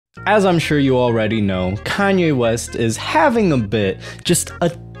As I'm sure you already know, Kanye West is having a bit, just a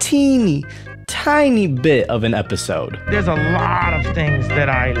teeny tiny bit of an episode. There's a lot of things that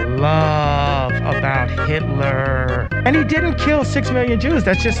I love about Hitler. And he didn't kill 6 million Jews.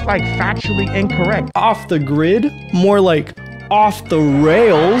 That's just like factually incorrect. Off the grid, more like off the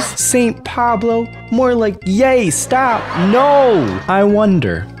rails. St. Pablo, more like yay, stop, no. I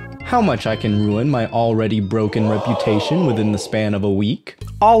wonder how much I can ruin my already broken reputation within the span of a week.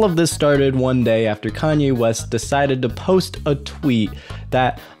 All of this started one day after Kanye West decided to post a tweet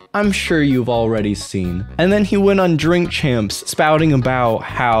that I'm sure you've already seen. And then he went on Drink Champs spouting about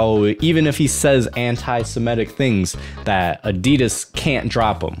how even if he says anti-Semitic things, that Adidas can't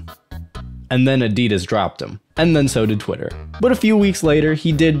drop him. And then Adidas dropped him. And then so did Twitter. But a few weeks later,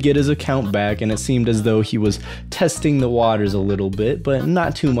 he did get his account back, and it seemed as though he was testing the waters a little bit, but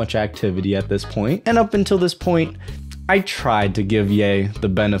not too much activity at this point. And up until this point, I tried to give Ye the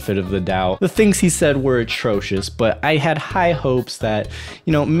benefit of the doubt. The things he said were atrocious, but I had high hopes that,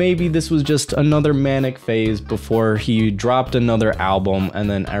 maybe this was just another manic phase before he dropped another album and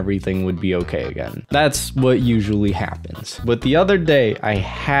then everything would be okay again. That's what usually happens. But the other day, I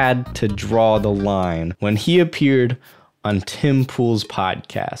had to draw the line when he appeared on Tim Pool's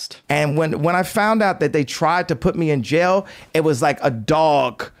podcast. And when I found out that they tried to put me in jail, it was like a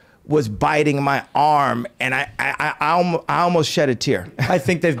dog was biting my arm, and I almost shed a tear. I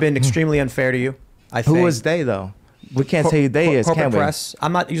think they've been extremely unfair to you. Who was they, though? We can't say who they is, can we? Press.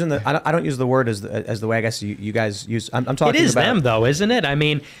 I'm not using the. I don't use the word as the way I guess you guys use. I'm talking about. It is them, though, isn't it? I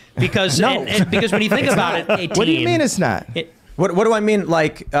mean, because because when you think about it, 18. What do you mean it's not? What do I mean?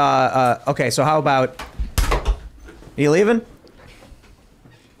 Like, okay, so how about? Are you leaving?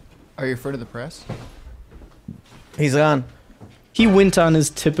 Are you referring to the press? He's gone. He went on his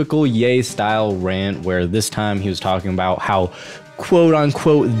typical Ye style rant where this time he was talking about how quote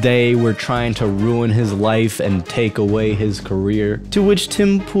unquote they were trying to ruin his life and take away his career. To which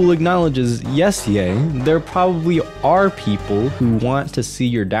Tim Pool acknowledges, yes Ye, there probably are people who want to see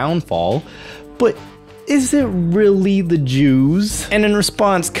your downfall, but is it really the Jews? And in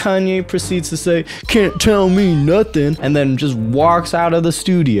response, Kanye proceeds to say, can't tell me nothing, and then just walks out of the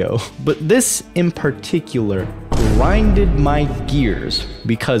studio. But this in particular grinded my gears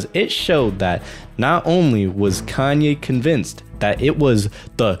because it showed that not only was Kanye convinced that it was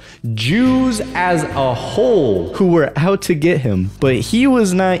the Jews as a whole who were out to get him, but he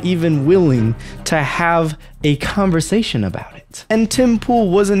was not even willing to have a conversation about it. And Tim Pool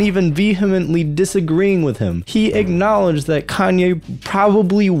wasn't even vehemently disagreeing with him. He acknowledged that Kanye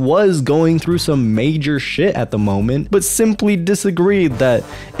probably was going through some major shit at the moment, but simply disagreed that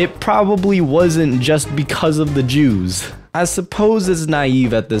it probably wasn't just because of the Jews. I suppose it's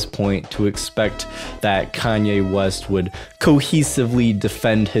naive at this point to expect that Kanye West would cohesively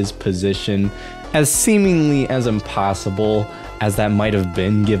defend his position, as seemingly as impossible as that might have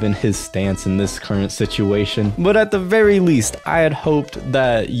been given his stance in this current situation. But at the very least, I had hoped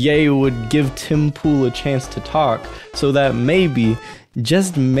that Ye would give Tim Pool a chance to talk so that maybe,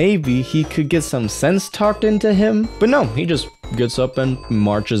 just maybe, he could get some sense talked into him. But no, he just gets up and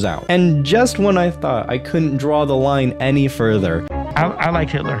marches out. And just when I thought I couldn't draw the line any further, I like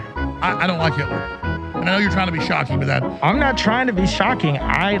Hitler. I don't like Hitler. And I know you're trying to be shocking with that. I'm not trying to be shocking.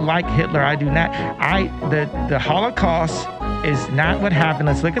 I like Hitler. I do not. The Holocaust is not what happened.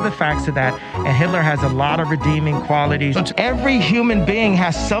 Let's look at the facts of that. And Hitler has a lot of redeeming qualities. Every human being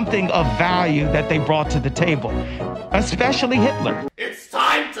has something of value that they brought to the table, especially Hitler. It's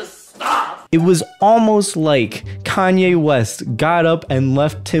time to stop. It was almost like Kanye West got up and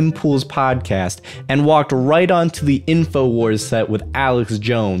left Tim Pool's podcast and walked right onto the InfoWars set with Alex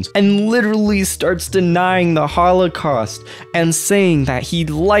Jones and literally starts denying the Holocaust and saying that he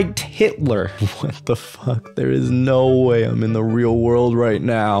liked Hitler. What the fuck? There is no way I'm in the real world right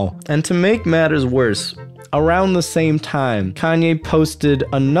now. And to make matters worse, around the same time, Kanye posted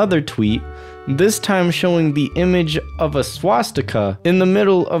another tweet, this time showing the image of a swastika in the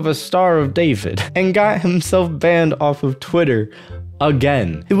middle of a Star of David, and got himself banned off of Twitter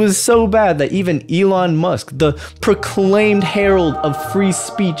again. It was so bad that even Elon Musk, the proclaimed herald of free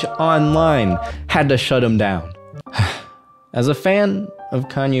speech online, had to shut him down. As a fan of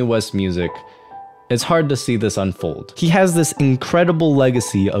Kanye West music, it's hard to see this unfold. He has this incredible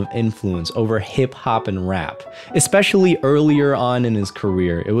legacy of influence over hip hop and rap, especially earlier on in his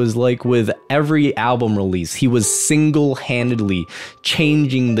career. It was like with every album release, he was single-handedly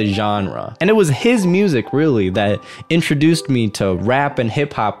changing the genre. And it was his music, really, that introduced me to rap and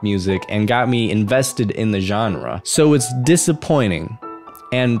hip hop music and got me invested in the genre. So it's disappointing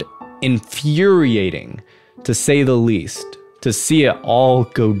and infuriating, to say the least, to see it all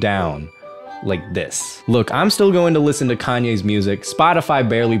go down like this. Look, I'm still going to listen to Kanye's music. Spotify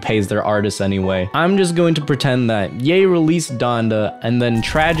barely pays their artists anyway. I'm just going to pretend that Ye released Donda and then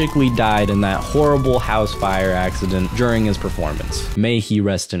tragically died in that horrible house fire accident during his performance. May he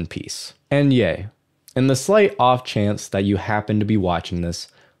rest in peace. And Ye, in the slight off chance that you happen to be watching this,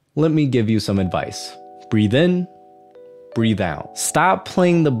 let me give you some advice. Breathe in, breathe out. Stop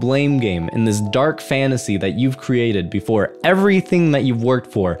playing the blame game in this dark fantasy that you've created before everything that you've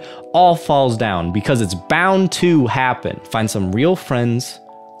worked for all falls down, because it's bound to happen. Find some real friends,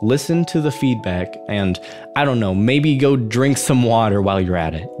 listen to the feedback, and I don't know, maybe go drink some water while you're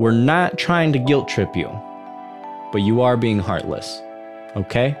at it. We're not trying to guilt trip you, but you are being heartless,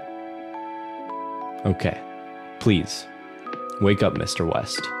 okay? Okay, please, wake up, Mr.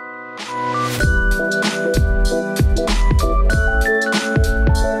 West.